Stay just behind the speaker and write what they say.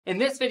In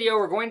this video,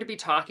 we're going to be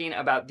talking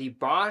about the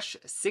Bosch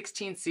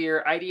 16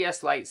 SEER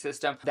IDS Light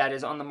system that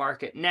is on the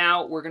market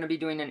now. We're going to be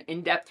doing an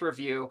in-depth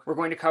review. We're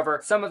going to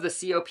cover some of the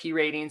COP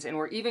ratings, and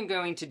we're even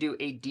going to do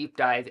a deep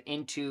dive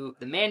into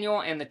the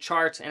manual and the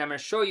charts, and I'm going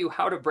to show you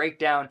how to break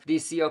down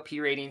these COP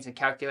ratings and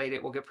calculate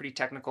it. We'll get pretty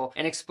technical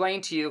and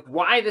explain to you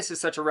why this is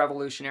such a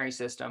revolutionary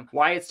system,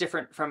 why it's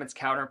different from its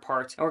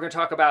counterparts, and we're going to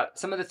talk about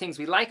some of the things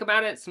we like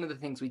about it, some of the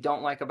things we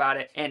don't like about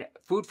it, and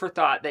food for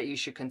thought that you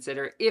should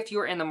consider if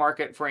you're in the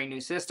market for a new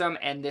system.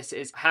 And this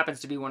happens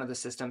to be one of the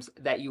systems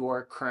that you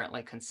are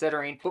currently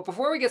considering. But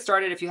before we get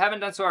started, if you haven't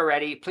done so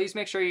already, please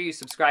make sure you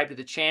subscribe to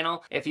the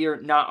channel. If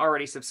you're not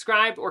already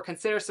subscribed, or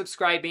consider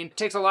subscribing. It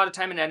takes a lot of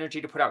time and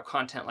energy to put out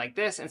content like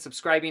this, and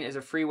subscribing is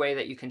a free way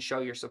that you can show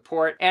your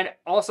support. And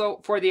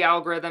also for the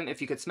algorithm, if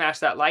you could smash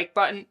that like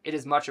button, it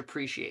is much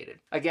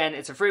appreciated. Again,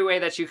 it's a free way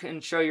that you can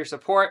show your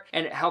support,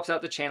 and it helps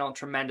out the channel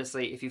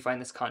tremendously if you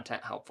find this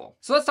content helpful.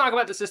 So let's talk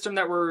about the system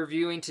that we're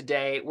reviewing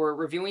today. We're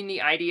reviewing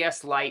the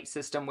IDS Light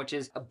system, which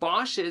is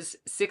Bosch's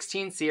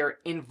 16 SEER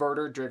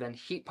inverter driven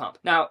heat pump.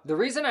 Now, the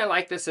reason I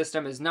like this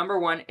system is number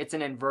one, it's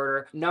an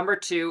inverter. Number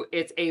two,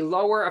 it's a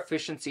lower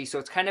efficiency, so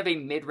it's kind of a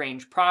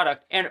mid-range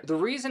product. And the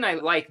reason I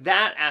like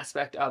that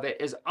aspect of it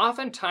is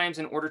oftentimes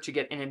in order to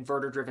get an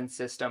inverter driven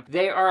system,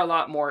 they are a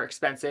lot more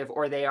expensive,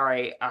 or they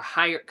are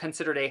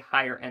considered a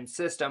higher end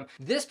system.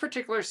 This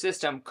particular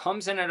system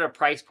comes in at a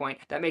price point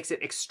that makes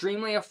it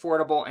extremely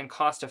affordable and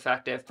cost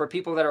effective for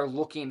people that are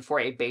looking for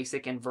a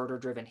basic inverter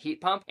driven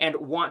heat pump and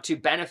want to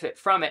benefit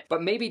from it,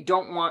 but maybe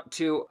don't want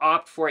to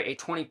opt for a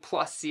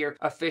 20+ SEER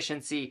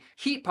efficiency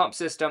heat pump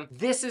system.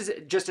 This is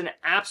just an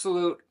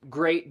absolute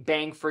great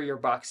bang for your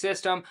buck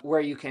system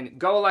where you can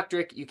go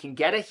electric, you can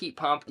get a heat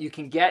pump, you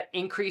can get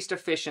increased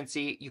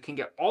efficiency, you can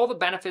get all the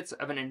benefits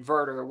of an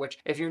inverter, which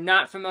if you're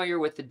not familiar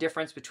with the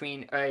difference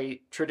between a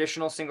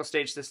traditional single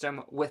stage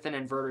system with an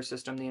inverter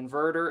system, the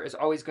inverter is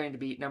always going to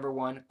be number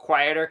one,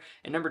 quieter,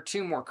 and number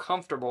two, more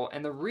comfortable.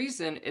 And the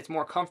reason it's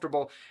more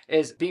comfortable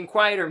is being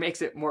quieter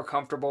makes it more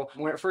comfortable.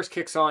 When it first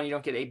kicks on, you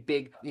don't get a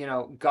big,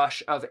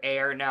 gush of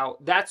air. Now,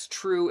 that's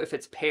true if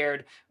it's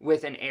paired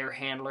with an air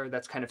handler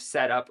that's kind of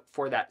set up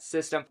for that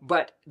system.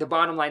 But the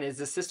bottom line is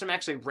the system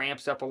actually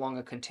ramps up along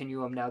a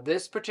continuum. Now,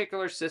 this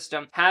particular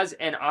system has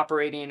an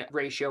operating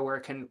ratio where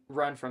it can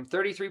run from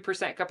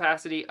 33%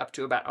 capacity up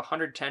to about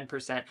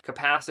 110%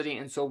 capacity.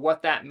 And so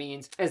what that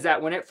means is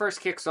that when it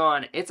first kicks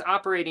on, it's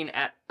operating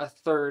at a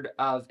third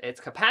of its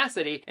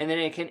capacity, and then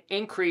it can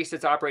increase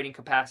its operating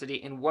capacity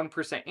in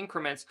 1%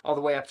 increments all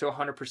the way up to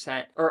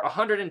 100% or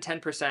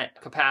 110%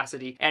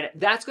 capacity. And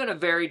that's going to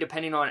vary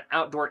depending on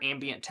outdoor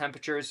ambient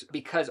temperatures,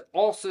 because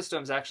all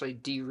systems actually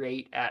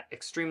derate at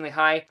extremely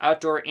high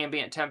outdoor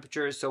ambient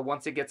temperatures. So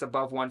once it gets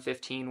above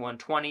 115,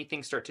 120,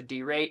 things start to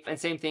derate. And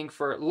same thing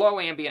for low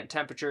ambient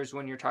temperatures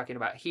when you're talking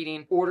about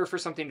heating. In order for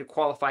something to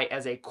qualify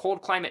as a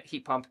cold climate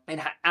heat pump, it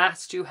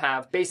has to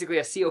have basically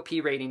a COP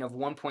rating of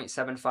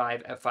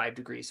 1.75 at 5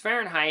 degrees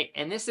Fahrenheit.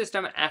 And this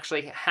system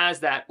actually has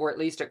that, or at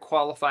least it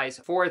qualifies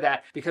for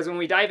that, because when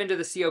we dive into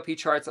the COP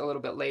charts a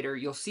little bit later,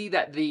 you'll see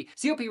that the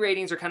COP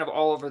ratings are kind of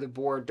all over the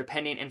board,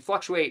 depending and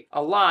fluctuate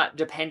a lot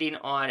depending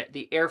on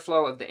the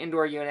airflow of the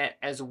indoor unit,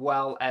 as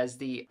well as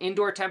the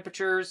indoor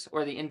temperatures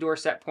or the indoor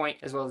set point,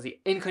 as well as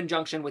in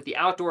conjunction with the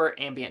outdoor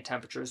ambient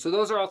temperatures. So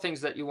those are all things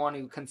that you want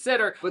to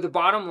consider. But the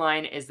bottom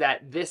line is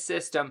that this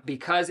system,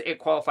 because it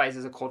qualifies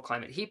as a cold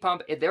climate heat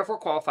pump, it therefore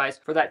qualifies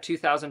for that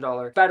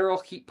 $2,000 federal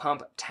heat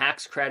pump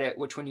tax credit,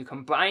 which when you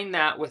combine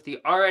that with the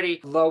already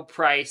low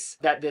price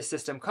that this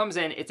system comes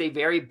in, it's a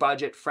very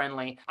budget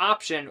friendly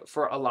option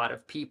for a lot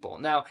of people.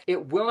 Now,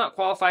 it will not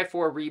qualify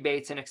for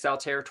rebates in Excel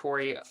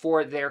territory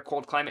for their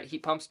cold climate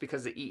heat pumps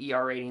because the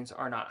EER ratings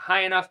are not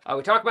high enough.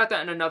 We talk about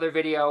that in another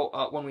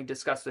video when we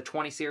discuss the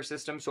 20 SEER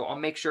system, so I'll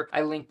make sure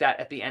I link that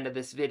at the end of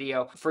this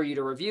video for you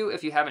to review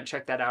if you haven't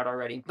checked that out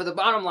already. But the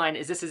bottom line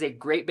is this is a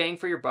great bang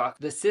for your buck.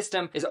 The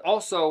system is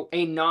also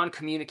a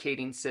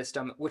non-communicating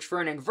system, which for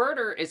an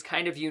inverter is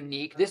kind of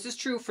unique. This is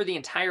true for the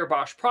entire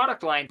Bosch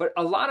product line, but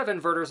a lot of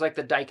inverters like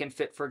the Daikin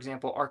Fit, for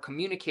example, are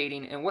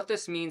communicating, and what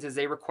this means is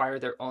they require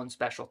their own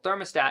special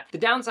thermostat. The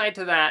downside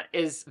to that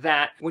is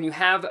that when you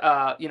have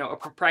a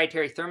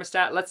proprietary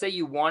thermostat, let's say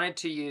you wanted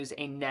to use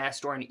a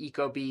Nest or an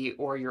Ecobee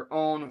or your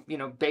own,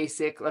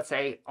 basic, let's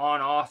say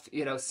on-off,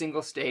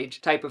 single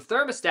stage type of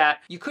thermostat,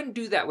 you couldn't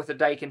do that with a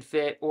Daikin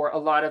Fit or a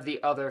lot of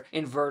the other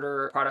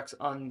inverter products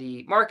on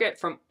the market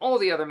from all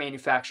the other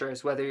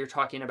manufacturers, whether you're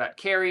talking about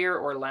Carrier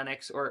or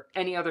Lennox or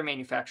any other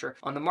manufacturer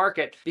on the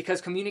market,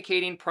 because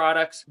communicating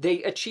products,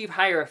 they achieve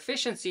higher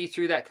efficiency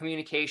through that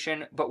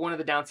communication, but one of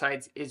the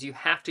downsides is you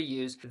have to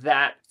use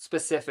that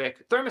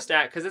specific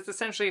thermostat because it's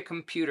essentially a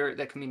computer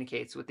that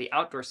communicates with the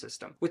outdoor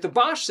system. With the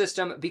Bosch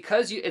system,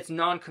 because it's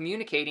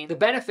non-communicating, the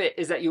benefit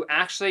is that you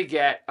actually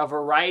get a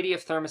variety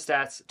of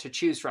thermostats to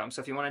choose from.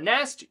 So if you want a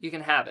Nest, you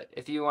can have it.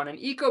 If you want an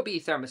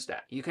Ecobee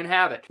thermostat, you can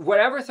have it.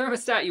 Whatever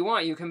thermostat you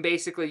want, you can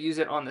basically use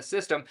it on the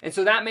system. And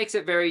so that makes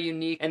it very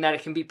unique in that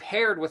it can be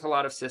paired with a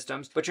lot of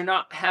systems, but you're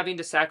not having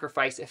to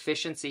sacrifice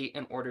efficiency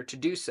in order to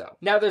do so.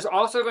 Now, there's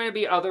also going to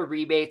be other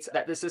rebates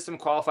that the system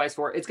qualifies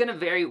for. it's going to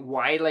vary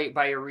widely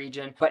by your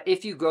region, but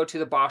if you go to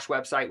the Bosch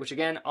website, which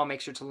again, I'll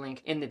make sure to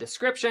link in the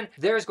description,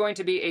 there's going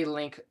to be a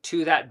link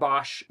to that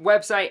Bosch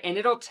website, and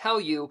it'll tell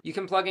you, you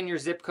can plug in your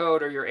zip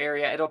code or your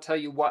area, it'll tell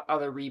you what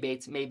other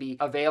rebates may be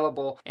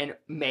available and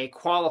may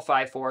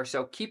qualify for.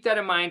 So keep that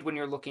in mind when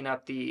you're looking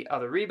up the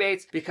other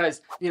rebates,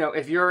 because, you know,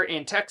 if you're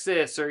in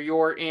Texas or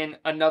you're in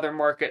another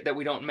market that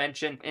we don't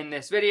mention in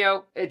this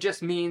video, it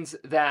just means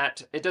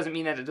that, it doesn't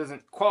mean that it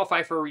doesn't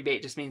qualify for a rebate,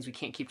 it just means we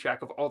can't keep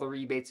track of all the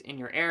rebates in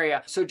your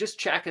area. So just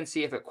check and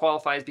see if it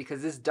qualifies,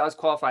 because this does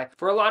qualify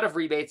for a lot of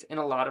rebates in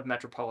a lot of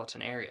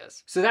metropolitan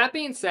areas. So that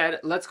being said,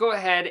 let's go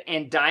ahead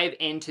and dive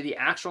into the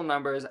actual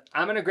numbers.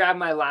 I'm gonna grab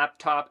my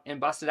laptop and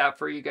bust it out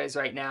for you guys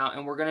right now,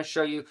 and we're gonna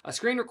show you a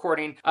screen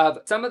recording of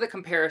some of the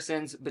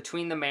comparisons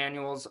between the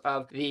manuals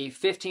of the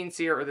 15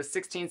 SEER or the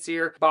 16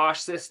 SEER Bosch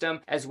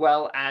system, as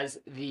well as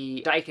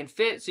the Daikin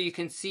Fit, so you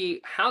can see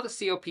how the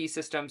COP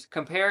systems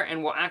compare,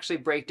 and we'll actually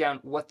break down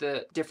what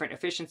the different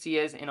efficiency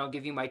is, and I'll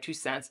give you my 2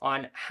 cents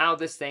on how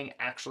this thing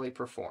actually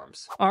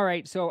performs. All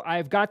right, so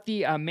I've got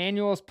the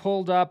manuals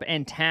pulled up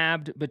and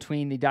tabbed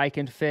between the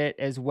Daikin Fit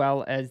as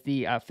well as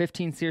the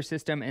 15 SEER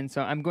system, and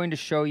so I'm going to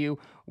show you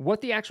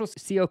what the actual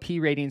COP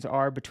ratings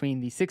are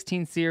between the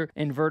 16 SEER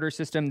inverter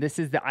system. This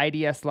is the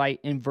IDS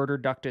Light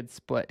inverter ducted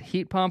split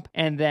heat pump,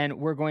 and then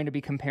we're going to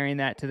be comparing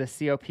that to the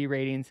COP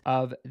ratings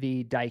of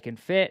the Daikin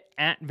Fit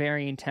at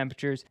varying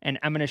temperatures, and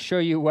I'm going to show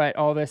you what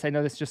all this, I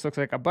know this just looks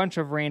like a bunch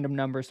of random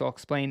numbers, so I'll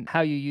explain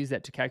how you use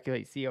that to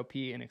calculate COP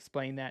and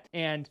explain that.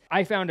 And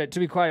I found it, to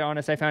be quite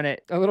honest, I found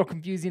it a little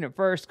confusing at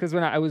first, because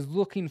when I was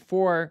looking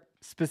for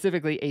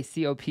specifically a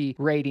COP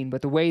rating,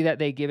 but the way that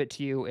they give it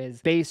to you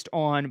is based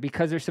on,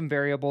 because there's some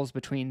variables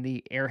between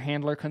the air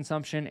handler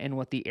consumption and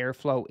what the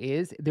airflow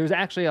is. There's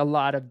actually a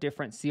lot of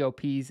different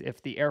COPs.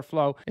 If the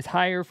airflow is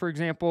higher, for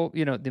example,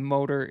 you know, the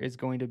motor is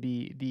going to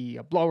be,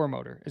 the blower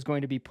motor is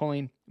going to be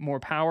pulling more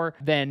power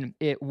than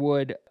it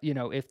would, you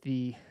know, if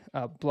the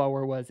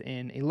blower was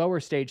in a lower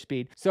stage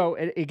speed. So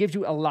it gives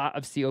you a lot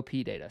of COP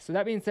data. So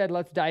that being said,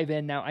 let's dive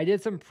in. Now, I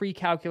did some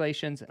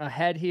pre-calculations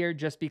ahead here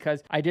just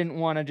because I didn't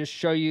want to just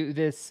show you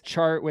this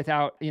chart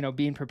without, you know,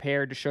 being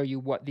prepared to show you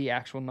what the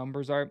actual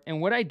numbers are. And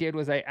what I did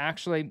was I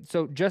actually,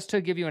 so just to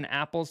give you an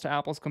apples to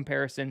apples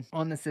comparison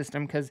on the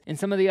system, because in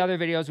some of the other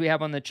videos we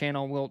have on the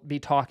channel, we'll be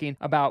talking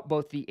about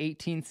both the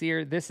 18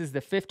 SEER, this is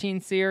the 15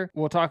 SEER,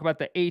 we'll talk about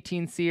the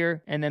 18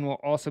 SEER, and then we'll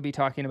also be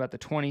talking about the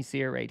 20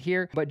 SEER right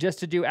here. But just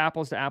to do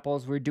apples to apples,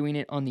 we're doing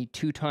it on the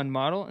 2-ton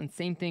model, and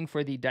same thing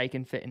for the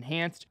Daikin Fit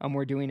Enhanced.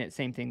 We're doing it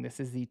same thing. This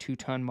is the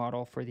 2-ton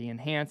model for the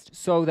Enhanced,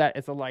 so that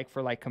it's a like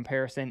for like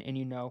comparison, and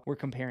you know we're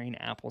comparing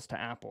apples to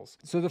apples.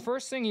 So the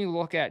first thing you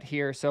look at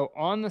here, so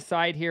on the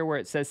side here where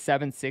it says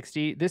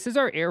 760, this is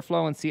our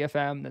airflow in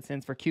CFM, that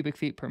stands for cubic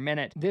feet per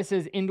minute. This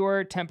is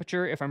indoor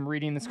temperature, if I'm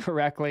reading this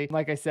correctly.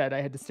 Like I said, I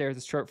had to stare at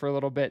this chart for a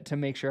little bit to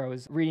make sure I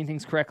was reading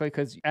things correctly,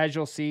 because as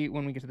you'll see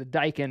when we get to the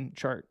Daikin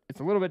chart, it's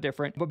a little bit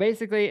different. But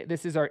basically,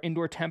 this is our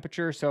indoor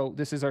temperature, so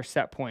this is our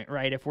set point,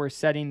 right? If we're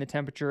setting the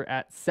temperature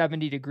at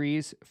 70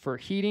 degrees for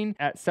heating,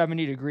 at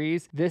 70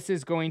 degrees, this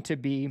is going to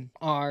be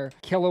our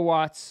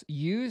kilowatts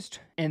used,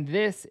 and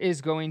this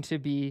is going to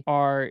be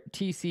our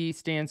TC,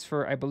 stands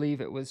for, I believe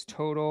it was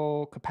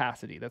total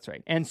capacity, that's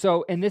right. And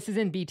so, and this is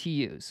in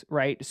BTUs,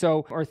 right?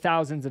 So, or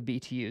thousands of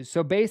BTUs.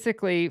 So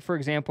basically, for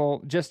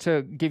example, just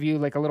to give you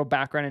like a little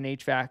background in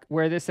HVAC,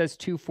 where this says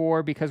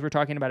 2.4, because we're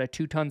talking about a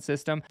 2-ton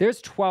system,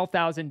 there's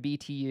 12,000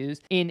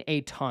 BTUs in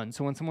a ton.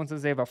 So when someone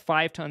says they have a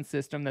 5-ton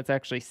system, that's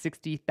actually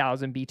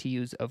 60,000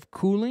 BTUs of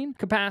cooling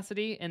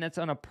capacity, and that's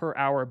on a per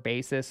hour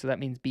basis. So that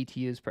means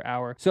BTUs per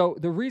hour. So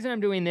the reason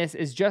I'm doing this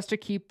is just to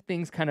keep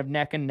things kind of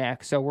neck and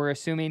neck. So we're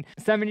assuming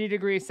 70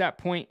 degree set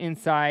point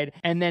inside,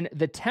 and then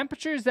the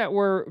temperatures that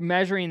we're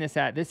measuring this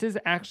at, this is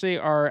actually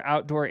our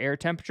outdoor air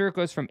temperature. It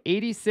goes from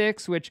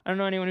 86, which I don't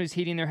know anyone who's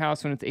heating their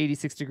house when it's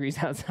 86 degrees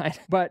outside,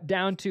 but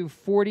down to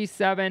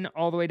 47,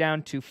 all the way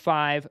down to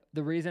 5.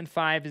 The reason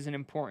 5 is an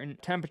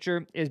important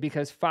temperature is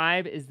because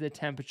 5 is the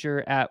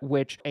temperature at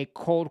which a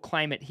cold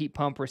climate heat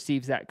pump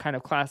receives that kind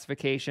of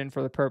classification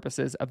for the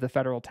purposes of the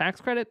federal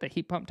tax credit, the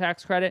heat pump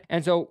tax credit.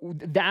 And so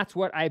that's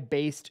what I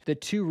based the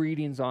two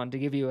readings on to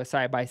give you a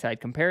side-by-side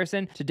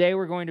comparison. Today,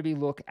 we're going to be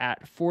look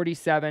at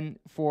 47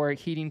 for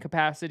heating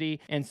capacity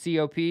and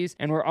COPs,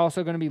 and we're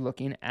also going to be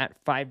looking at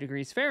 5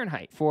 degrees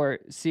Fahrenheit for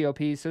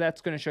COPs. So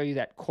that's going to show you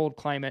that cold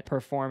climate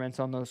performance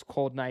on those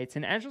cold nights.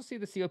 And as you'll see,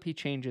 the COP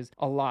changes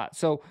a lot.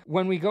 So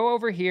when we go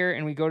over here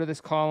and we go to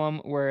this column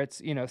where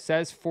it's, you know,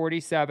 says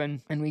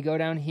 47, and we go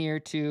down here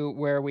to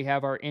where we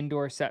have our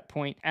indoor set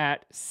point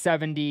at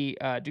 70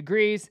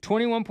 degrees,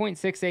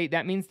 21.68,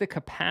 that means the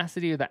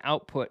capacity of the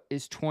output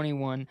is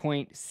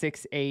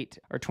 21.68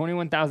 or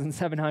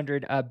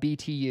 21,700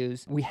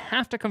 BTUs. We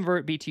have to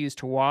convert BTUs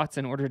to watts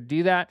in order to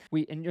do that.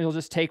 And you'll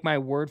just take my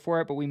word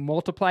for it, but we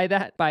multiply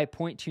that by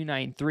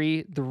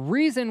 0.293. The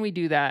reason we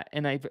do that,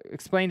 and I've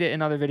explained it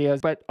in other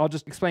videos, but I'll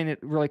just explain it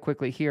really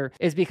quickly here,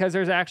 is because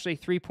there's actually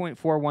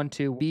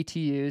 3.412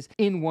 BTUs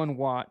in 1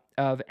 watt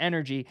of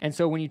energy. And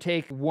so when you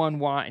take 1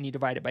 watt and you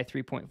divide it by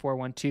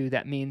 3.412,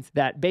 that means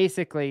that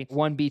basically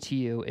 1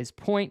 BTU is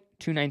 0.293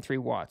 0.293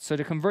 watts. So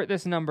to convert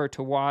this number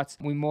to watts,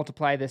 we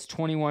multiply this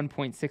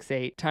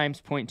 21.68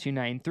 times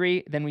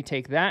 0.293. Then we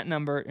take that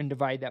number and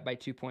divide that by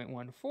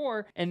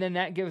 2.14. And then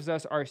that gives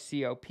us our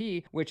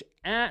COP, which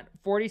at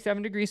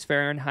 47 degrees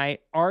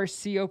Fahrenheit, our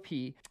COP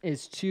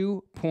is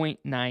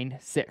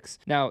 2.96.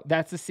 Now,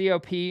 that's the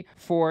COP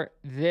for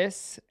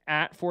this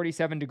at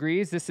 47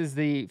 degrees. This is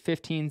the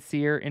 15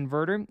 SEER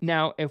inverter.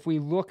 Now, if we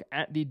look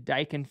at the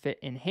Daikin Fit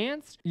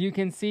Enhanced, you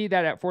can see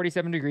that at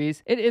 47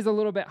 degrees, it is a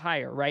little bit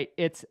higher, right?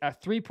 It's a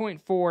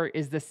 3.4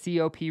 is the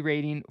COP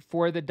rating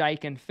for the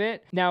Daikin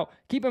Fit. Now,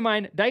 keep in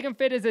mind, Daikin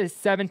Fit is a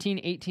 17,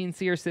 18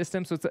 SEER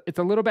system, so it's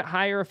a little bit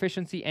higher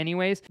efficiency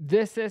anyways.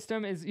 This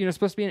system is,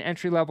 supposed to be an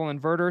entry-level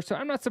inverter, so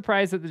I'm not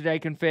surprised that the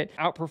Daikin Fit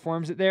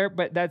outperforms it there,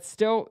 but that's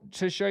still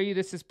to show you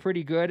this is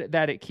pretty good,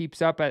 that it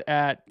keeps up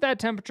at that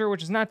temperature,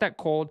 which is not that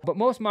cold. But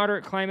most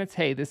moderate climates,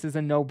 hey, this is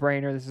a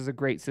no-brainer. This is a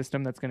great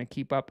system that's going to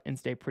keep up and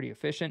stay pretty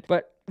efficient.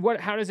 But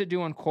how does it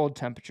do on cold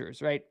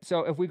temperatures, right?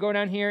 So if we go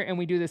down here and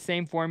we do the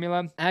same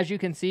formula, as you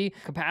can see,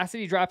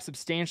 capacity drops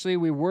substantially.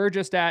 We were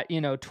just at,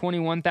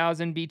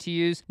 21,000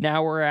 BTUs.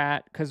 Now we're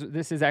at, because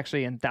this is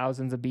actually in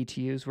thousands of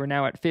BTUs, we're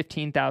now at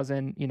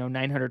 15,000,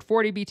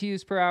 940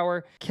 BTUs per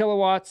hour.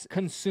 Kilowatts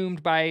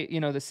consumed by,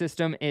 the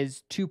system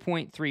is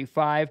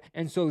 2.35.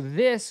 And so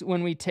this,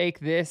 when we take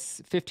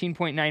this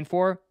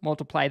 15.94,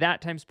 multiply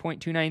that times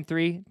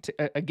 0.293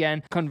 to,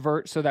 again,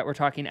 convert so that we're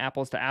talking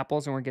apples to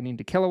apples and we're getting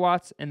to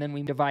kilowatts. And then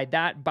we divide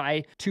that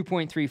by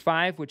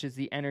 2.35, which is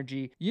the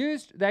energy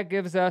used. That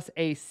gives us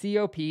a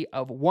COP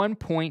of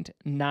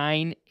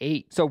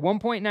 1.98. So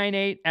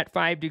 1.98 at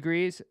 5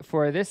 degrees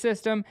for this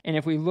system. And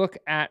if we look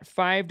at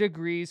 5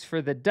 degrees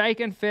for the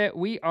Daikin Fit,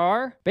 we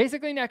are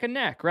basically neck and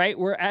neck, right?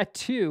 We're at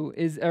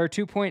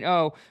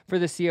 2.0 for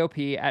the COP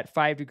at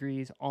 5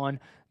 degrees on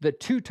the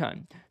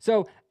 2-ton.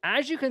 So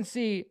as you can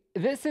see,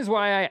 this is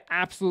why I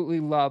absolutely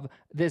love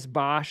this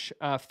Bosch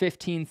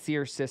 15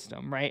 SEER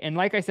system, right? And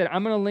like I said,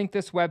 I'm going to link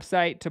this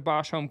website to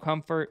Bosch Home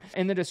Comfort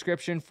in the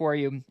description for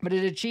you, but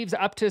it achieves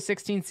up to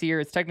 16 SEER.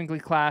 It's technically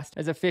classed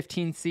as a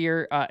 15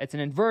 SEER. It's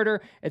an inverter.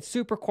 It's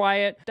super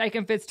quiet.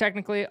 Daikin Fit's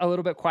technically a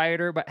little bit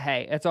quieter, but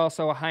hey, it's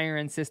also a higher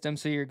end system,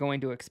 so you're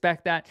going to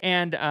expect that.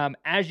 And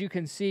as you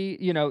can see,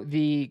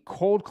 the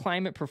cold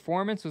climate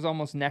performance was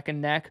almost neck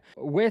and neck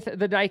with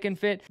the Daikin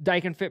Fit.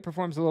 Daikin Fit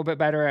performs a little bit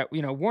better at,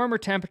 warmer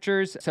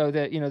temperatures, so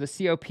that,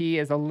 the COP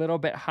is a little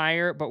bit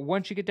higher, but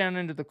once you get down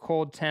into the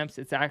cold temps,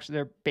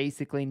 they're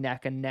basically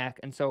neck and neck.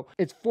 And so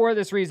it's for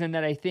this reason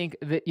that I think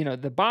that,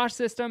 the Bosch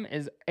system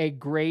is a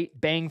great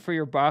bang for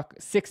your buck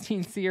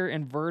 16 SEER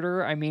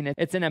inverter. I mean,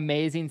 it's an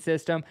amazing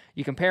system.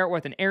 You compare it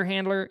with an air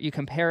handler, you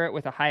compare it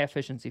with a high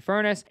efficiency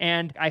furnace,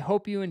 and I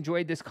hope you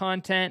enjoyed this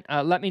content.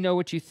 Let me know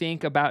what you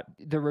think about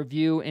the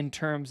review in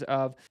terms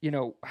of,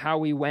 how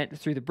we went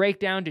through the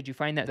breakdown. Did you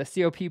find that the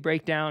COP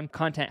breakdown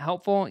content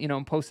helpful?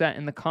 And post that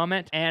in the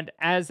comment. And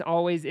as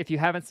always, if you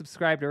haven't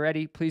subscribed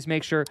already, please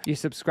make sure you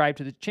subscribe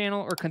to the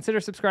channel, or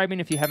consider subscribing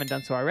if you haven't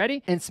done so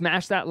already, and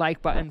smash that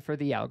like button for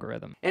the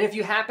algorithm. And if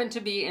you happen to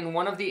be in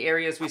one of the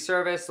areas we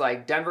service,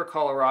 like Denver,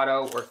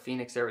 Colorado, or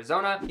Phoenix,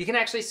 Arizona, you can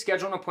actually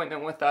schedule an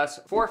appointment with us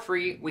for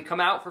free. We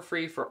come out for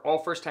free for all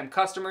first-time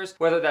customers,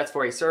 whether that's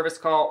for a service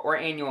call or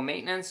annual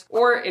maintenance,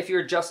 or if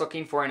you're just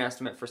looking for an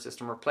estimate for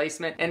system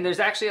replacement. And there's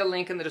actually a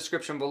link in the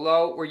description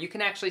below where you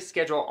can actually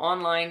schedule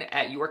online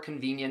at your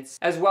convenience,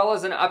 as well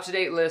as an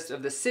up-to-date list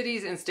of the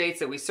cities and states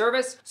that we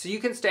service, so you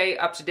can stay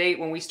up to date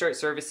when we start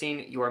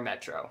servicing your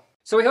metro.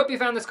 So we hope you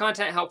found this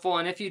content helpful,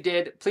 and if you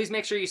did, please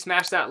make sure you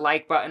smash that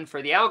like button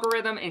for the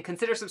algorithm and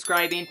consider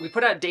subscribing. We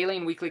put out daily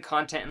and weekly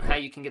content on how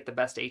you can get the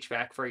best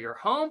HVAC for your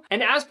home.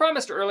 And as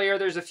promised earlier,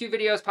 there's a few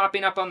videos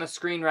popping up on the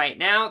screen right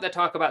now that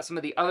talk about some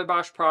of the other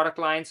Bosch product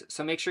lines,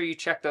 so make sure you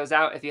check those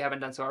out if you haven't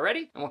done so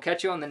already, and we'll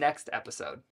catch you on the next episode.